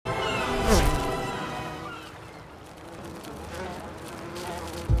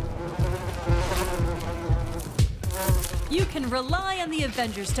can rely on the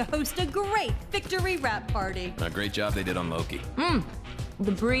Avengers to host a great victory rap party. A great job they did on Loki.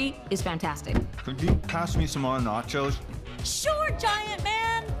 The brie is fantastic. Could you pass me some more nachos? Sure, Giant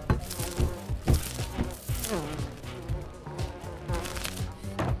Man!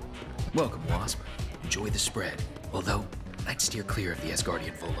 Welcome, Wasp. Enjoy the spread. Although, I'd steer clear of the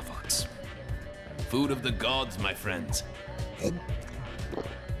Asgardian vol-au-vents. Food of the gods, my friends.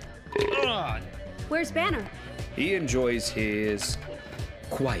 Where's Banner? He enjoys his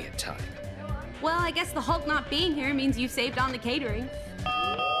quiet time. Well, I guess the Hulk not being here means you saved on the catering.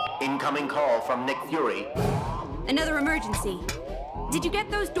 Incoming call from Nick Fury. Another emergency. Did you get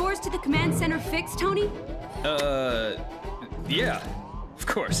those doors to the command center fixed, Tony? Yeah, of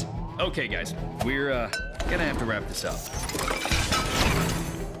course. Okay, guys, we're, gonna have to wrap this up.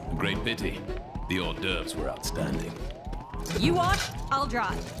 A great pity. The hors d'oeuvres were outstanding. You watch, I'll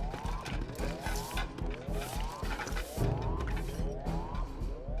drive.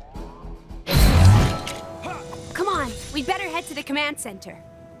 Come on, we better head to the command center.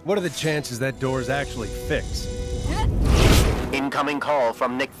 What are the chances that door's actually fixed? Incoming call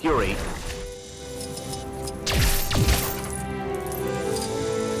from Nick Fury.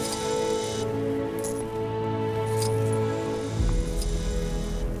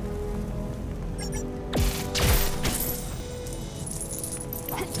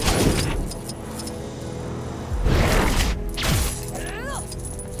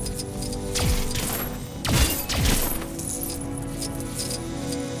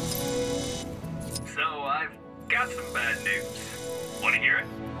 Got some bad news. Want to hear it?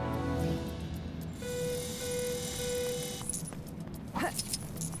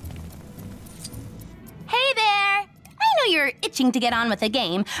 Hey there! I know you're itching to get on with the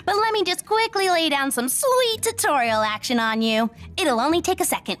game, but let me just quickly lay down some sweet tutorial action on you. It'll only take a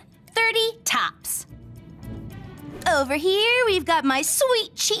second. 30 tops. Over here, we've got my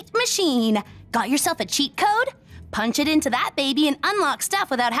sweet cheat machine. Got yourself a cheat code? Punch it into that baby and unlock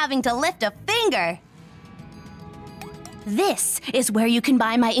stuff without having to lift a finger. This is where you can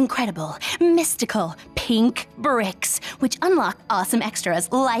buy my incredible, mystical, pink bricks, which unlock awesome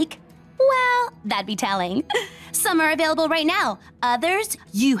extras like, well, that'd be telling. Some are available right now. Others,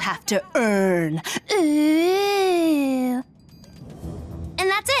 you have to earn. Ooh. And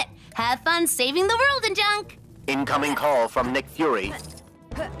that's it. Have fun saving the world and junk. Incoming call from Nick Fury.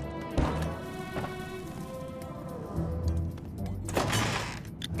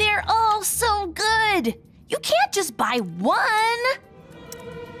 They're all so good. You can't just buy one.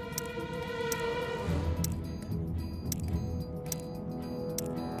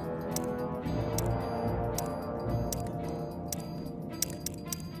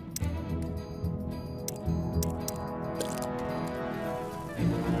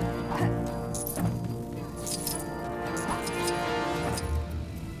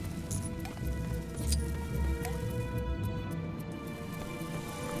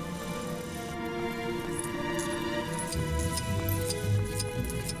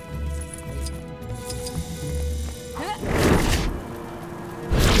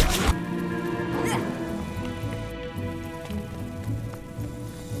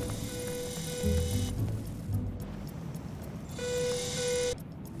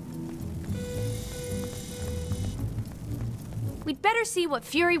 We'd better see what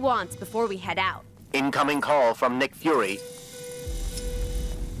Fury wants before we head out. Incoming call from Nick Fury.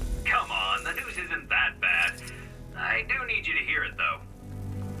 Come on, the news isn't that bad. I do need you to hear it, though.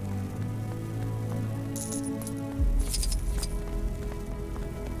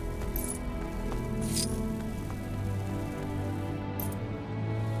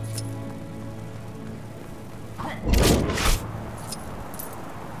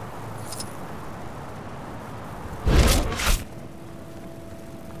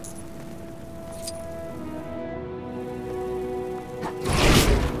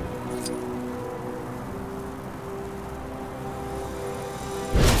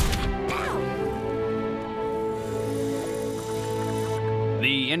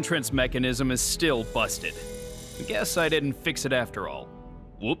 The entrance mechanism is still busted. Guess I didn't fix it after all.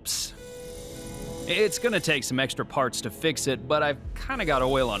 Whoops. It's gonna take some extra parts to fix it, but I've kinda got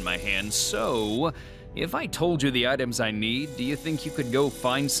oil on my hands, so if I told you the items I need, do you think you could go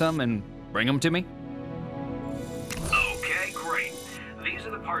find some and bring them to me? Okay, great. These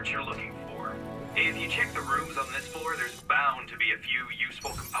are the parts you're looking for. If you check the rooms on this floor, there's bound to be a few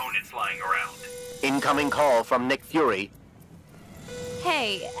useful components lying around. Incoming call from Nick Fury.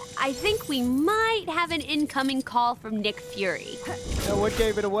 Hey, I think we might have an incoming call from Nick Fury. Now, what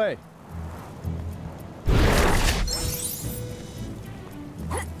gave it away?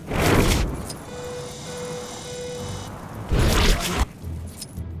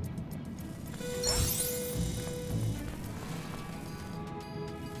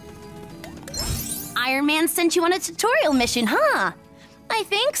 Iron Man sent you on a tutorial mission, huh? I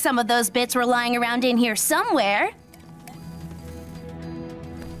think some of those bits were lying around in here somewhere.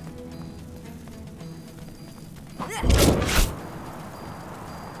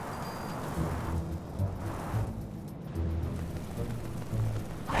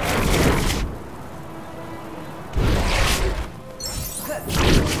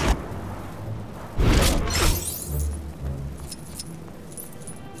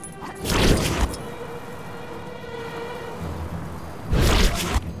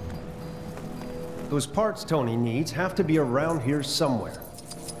 Those parts Tony needs have to be around here somewhere.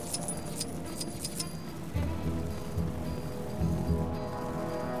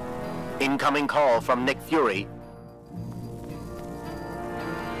 Incoming call from Nick Fury.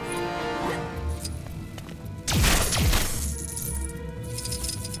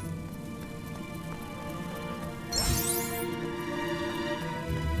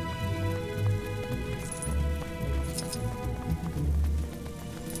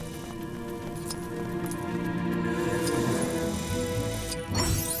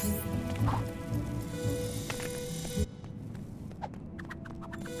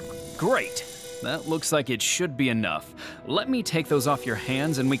 Great. That looks like it should be enough. Let me take those off your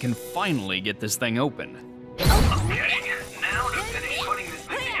hands and we can finally get this thing open. Okay, now to finish putting this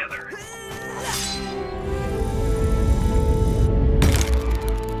thing together.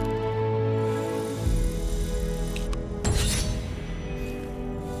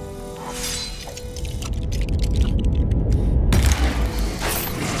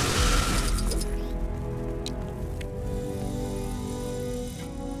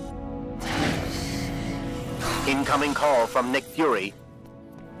 Incoming call from Nick Fury.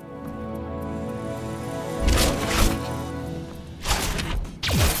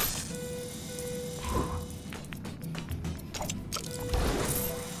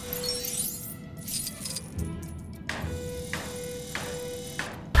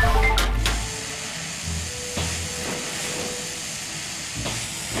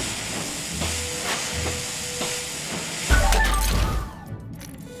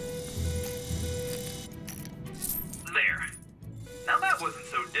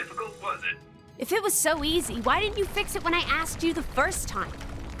 If it was so easy, why didn't you fix it when I asked you the first time?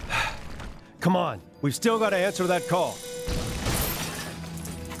 Come on, we've still got to answer that call.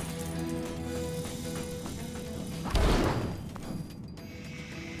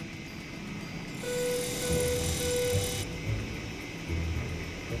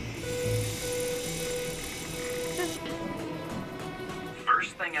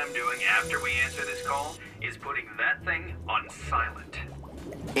 First thing I'm doing after we answer this call is putting that thing on silent.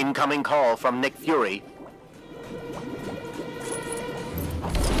 Incoming call from Nick Fury.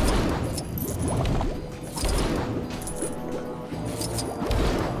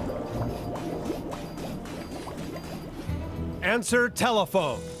 Answer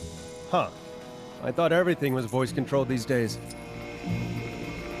telephone. Huh. I thought everything was voice controlled these days.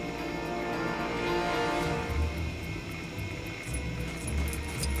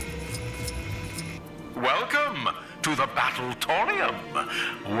 Welcome to the Battletorium.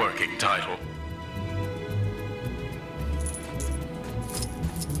 Working title.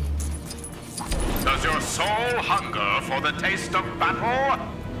 Does your soul hunger for the taste of battle?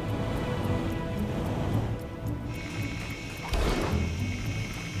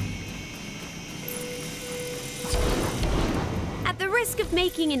 At the risk of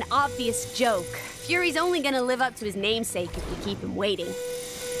making an obvious joke, Fury's only gonna live up to his namesake if we keep him waiting.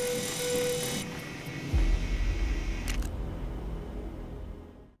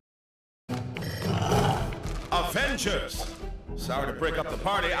 Avengers! Sorry to break up the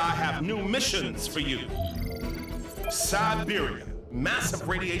party, I have new missions for you. Siberia. Massive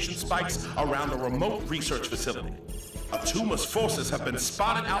radiation spikes around a remote research facility. Atuma's forces have been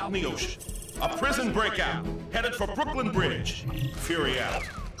spotted out in the ocean. A prison breakout, headed for Brooklyn Bridge. Fury out.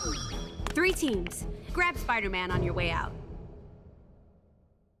 3 teams. Grab Spider-Man on your way out.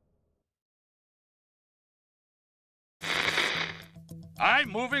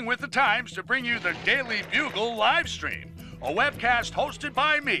 I'm moving with the times to bring you the Daily Bugle live stream, a webcast hosted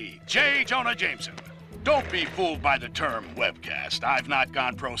by me, J. Jonah Jameson. Don't be fooled by the term webcast. I've not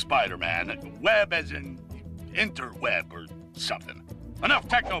gone pro Spider-Man. Web as in interweb or something. Enough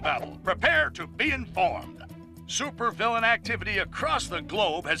technobabble. Prepare to be informed. Supervillain activity across the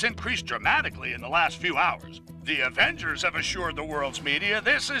globe has increased dramatically in the last few hours. The Avengers have assured the world's media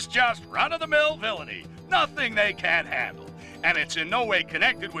this is just run-of-the-mill villainy, nothing they can't handle. And it's in no way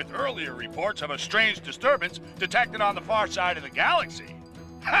connected with earlier reports of a strange disturbance detected on the far side of the galaxy.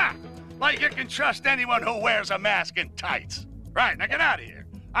 Ha! Like you can trust anyone who wears a mask and tights. Right, now get out of here.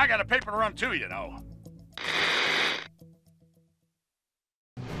 I got a paper to run too, you know.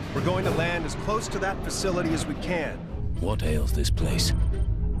 We're going to land as close to that facility as we can. What ails this place?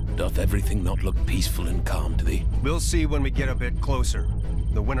 Doth everything not look peaceful and calm to thee? We'll see when we get a bit closer.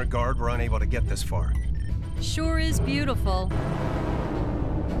 The Winter Guard were unable to get this far. Sure is beautiful.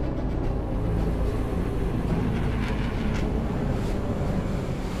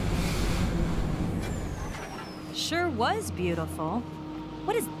 Sure was beautiful.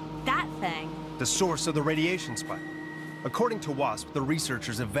 What is that thing? The source of the radiation spike. According to WASP, the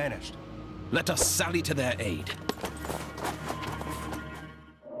researchers have vanished. Let us sally to their aid.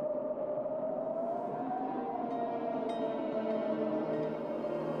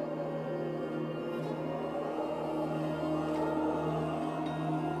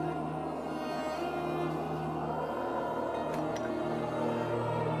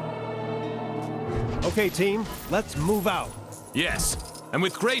 Okay, team, let's move out. Yes, and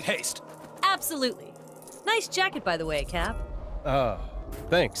with great haste. Absolutely. Nice jacket, by the way, Cap.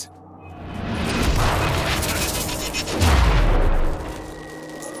 Thanks.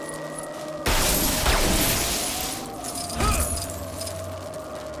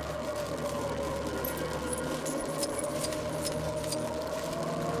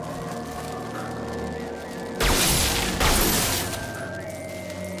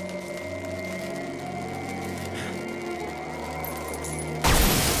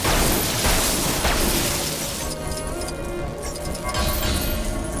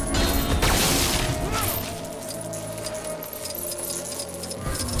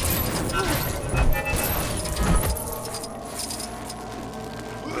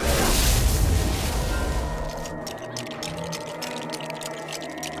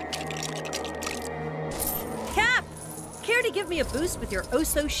 Give me a boost with your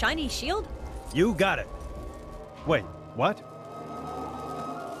oh-so-shiny shield? You got it. Wait, what?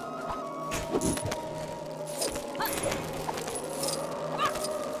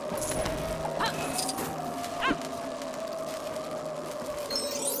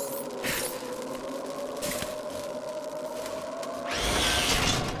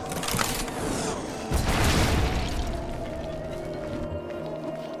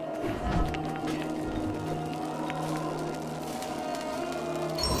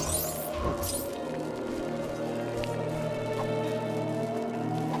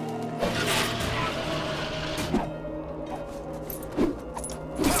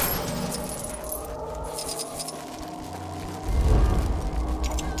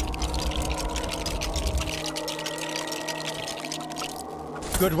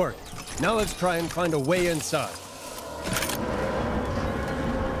 Good work. Now let's try and find a way inside.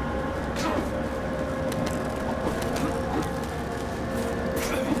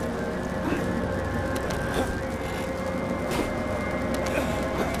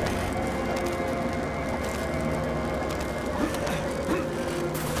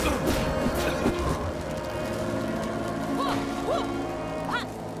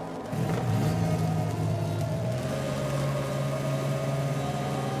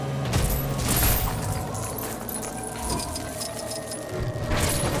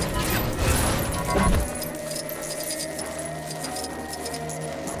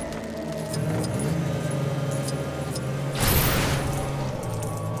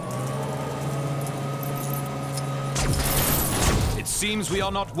 Seems we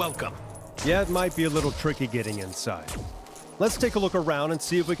are not welcome. Yeah, it might be a little tricky getting inside. Let's take a look around and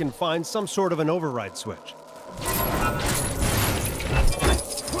see if we can find some sort of an override switch.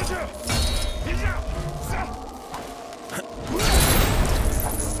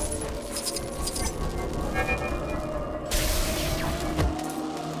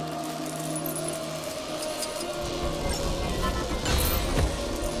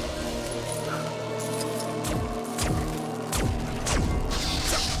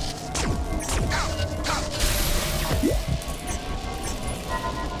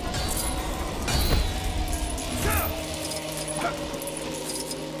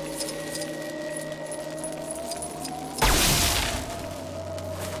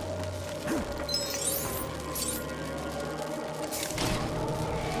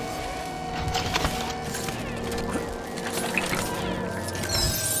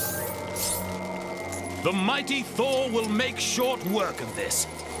 The mighty Thor will make short work of this.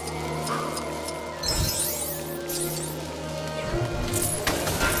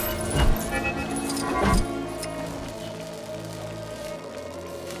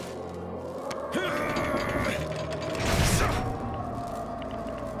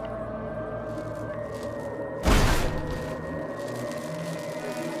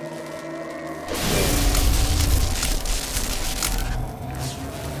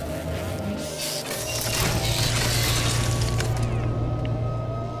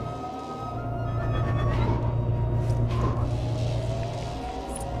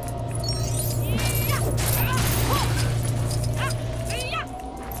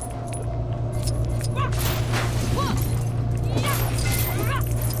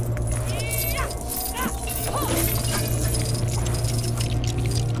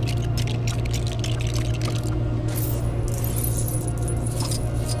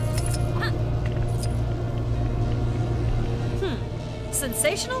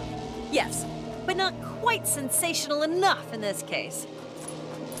 Sensational? Yes, but not quite sensational enough in this case.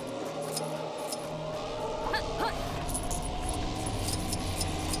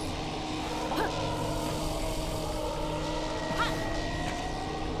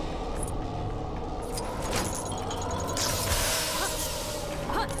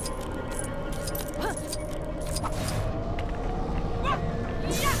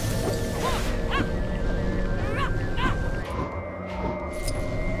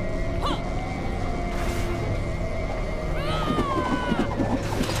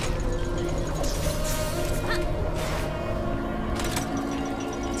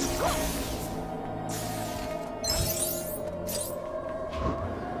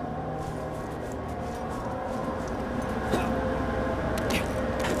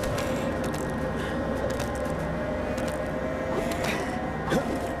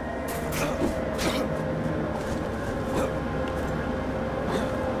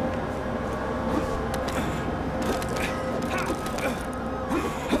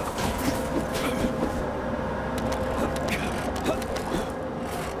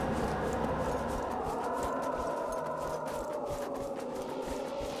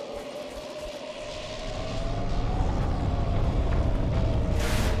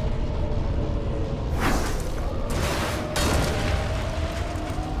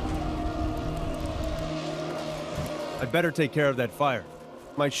 I'd better take care of that fire.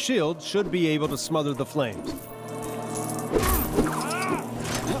 My shield should be able to smother the flames.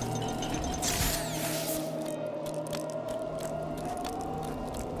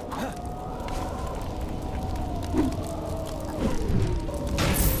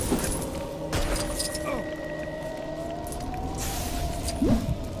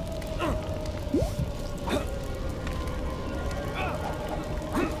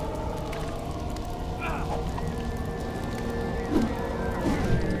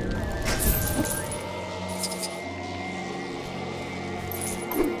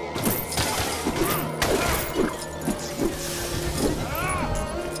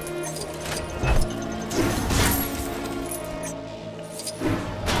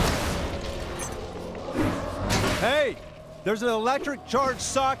 There's an electric charge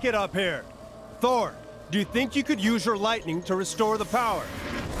socket up here. Thor, do you think you could use your lightning to restore the power?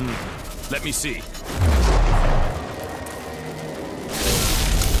 Let me see.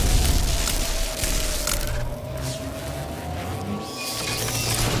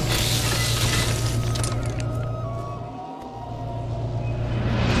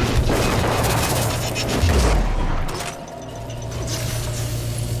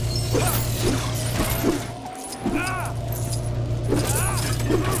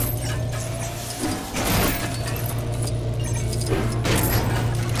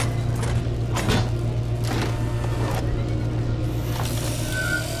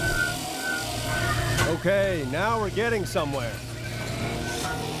 Okay, now we're getting somewhere.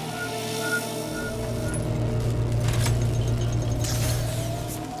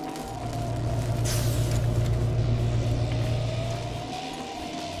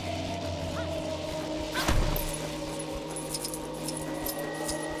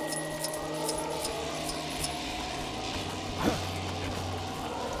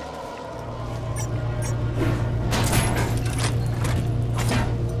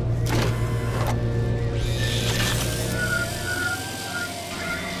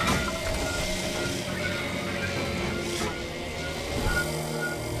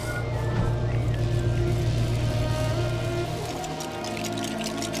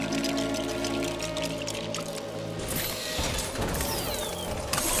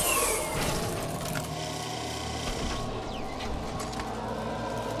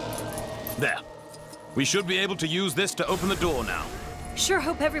 There. We should be able to use this to open the door now. Sure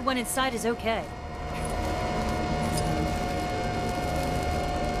hope everyone inside is okay.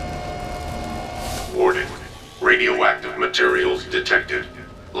 Warning. Radioactive materials detected.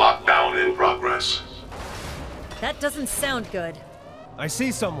 Lockdown in progress. That doesn't sound good. I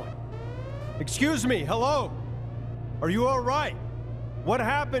see someone. Excuse me, hello? Are you all right? What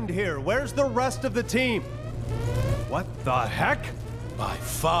happened here? Where's the rest of the team? What the heck? My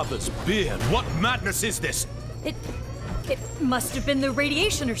father's beard! What madness is this? It must have been the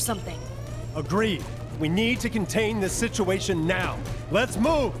radiation or something. Agreed. We need to contain this situation now. Let's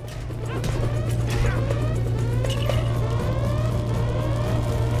move!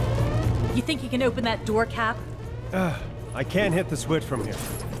 You think you can open that door, Cap? I can't hit the switch from here.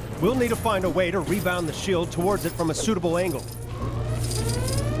 We'll need to find a way to rebound the shield towards it from a suitable angle.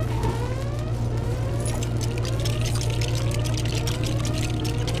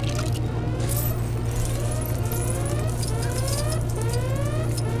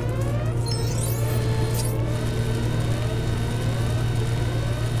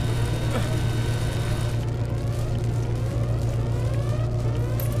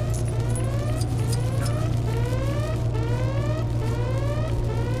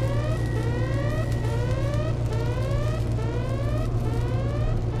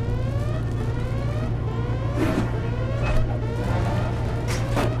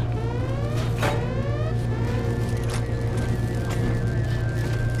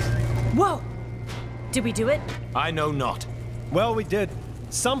 Did we do it? I know not. Well, we did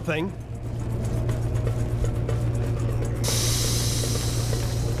something.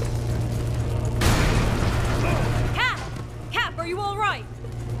 Cap, are you all right?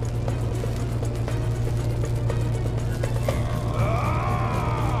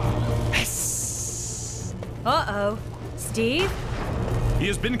 Uh-oh. Steve? He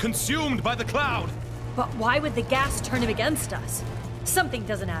has been consumed by the cloud. But why would the gas turn him against us? Something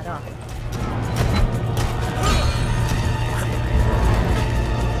doesn't add up.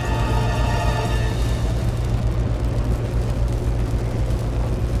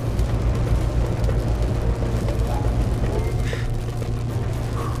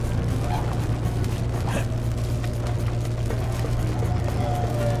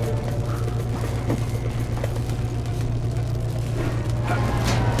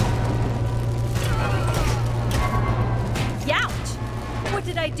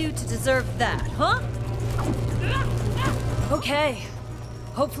 Do to deserve that, huh? Okay.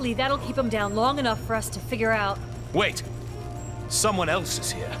 Hopefully that'll keep him down long enough for us to figure out. Wait. Someone else is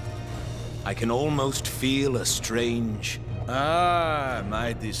here. I can almost feel a strange... Ah,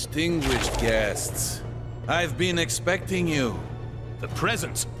 my distinguished guests. I've been expecting you. The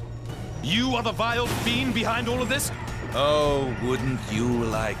presence. You are the vile fiend behind all of this? Oh, wouldn't you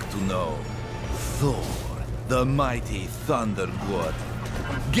like to know? Thor, the mighty Thunder God.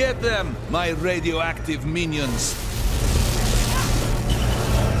 Get them, my radioactive minions!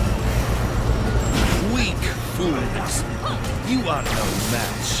 Weak fools! You are no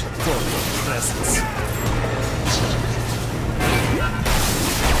match for your presence.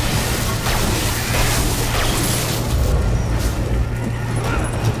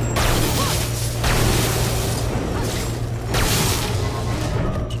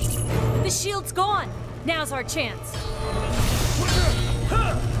 The shield's gone! Now's our chance.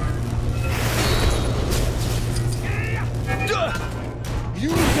 You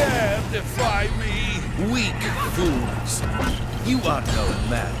dare defy me, weak fools! You are no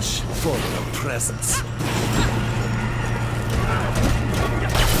match for your presence.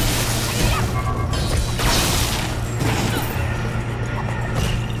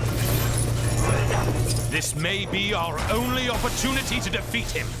 This may be our only opportunity to defeat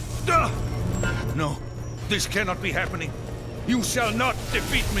him. No, this cannot be happening. You shall not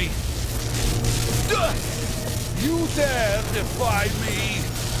defeat me. You dare defy me?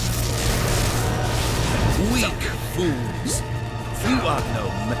 Weak fools. You are no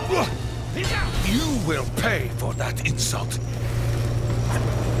man. You will pay for that insult.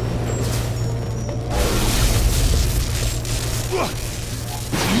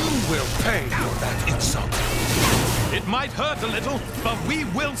 You will pay for that insult. It might hurt a little, but we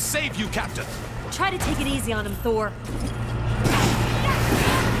will save you, Captain. Try to take it easy on him, Thor.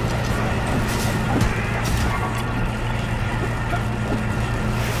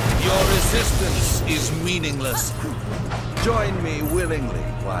 Your resistance is meaningless. Join me willingly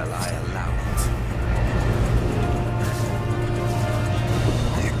while I allow it.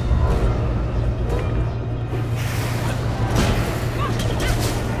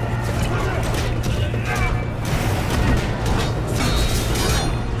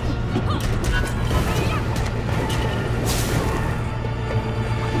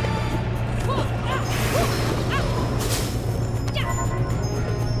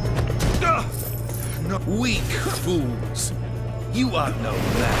 Weak fools! You are no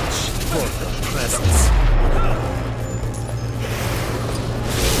match for the presence.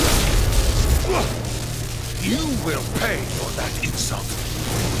 You will pay for that insult.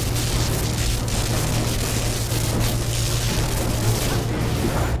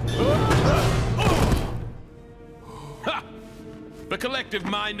 Ha! The collective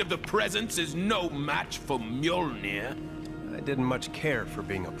mind of the presence is no match for Mjolnir. I didn't much care for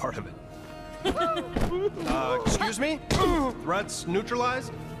being a part of it. Excuse me? Threats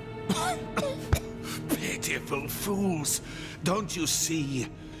neutralized? Pitiful fools! Don't you see?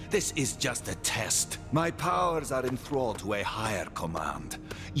 This is just a test. My powers are enthralled to a higher command.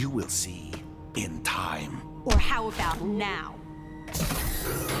 You will see in time. Or how about now?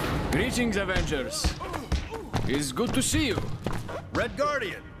 Greetings, Avengers. It's good to see you. Red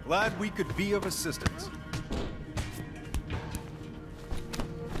Guardian, glad we could be of assistance.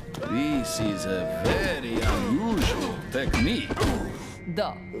 This is a very unusual technique.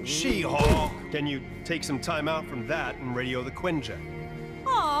 Duh. She-Hulk! Can you take some time out from that and radio the Quinjet?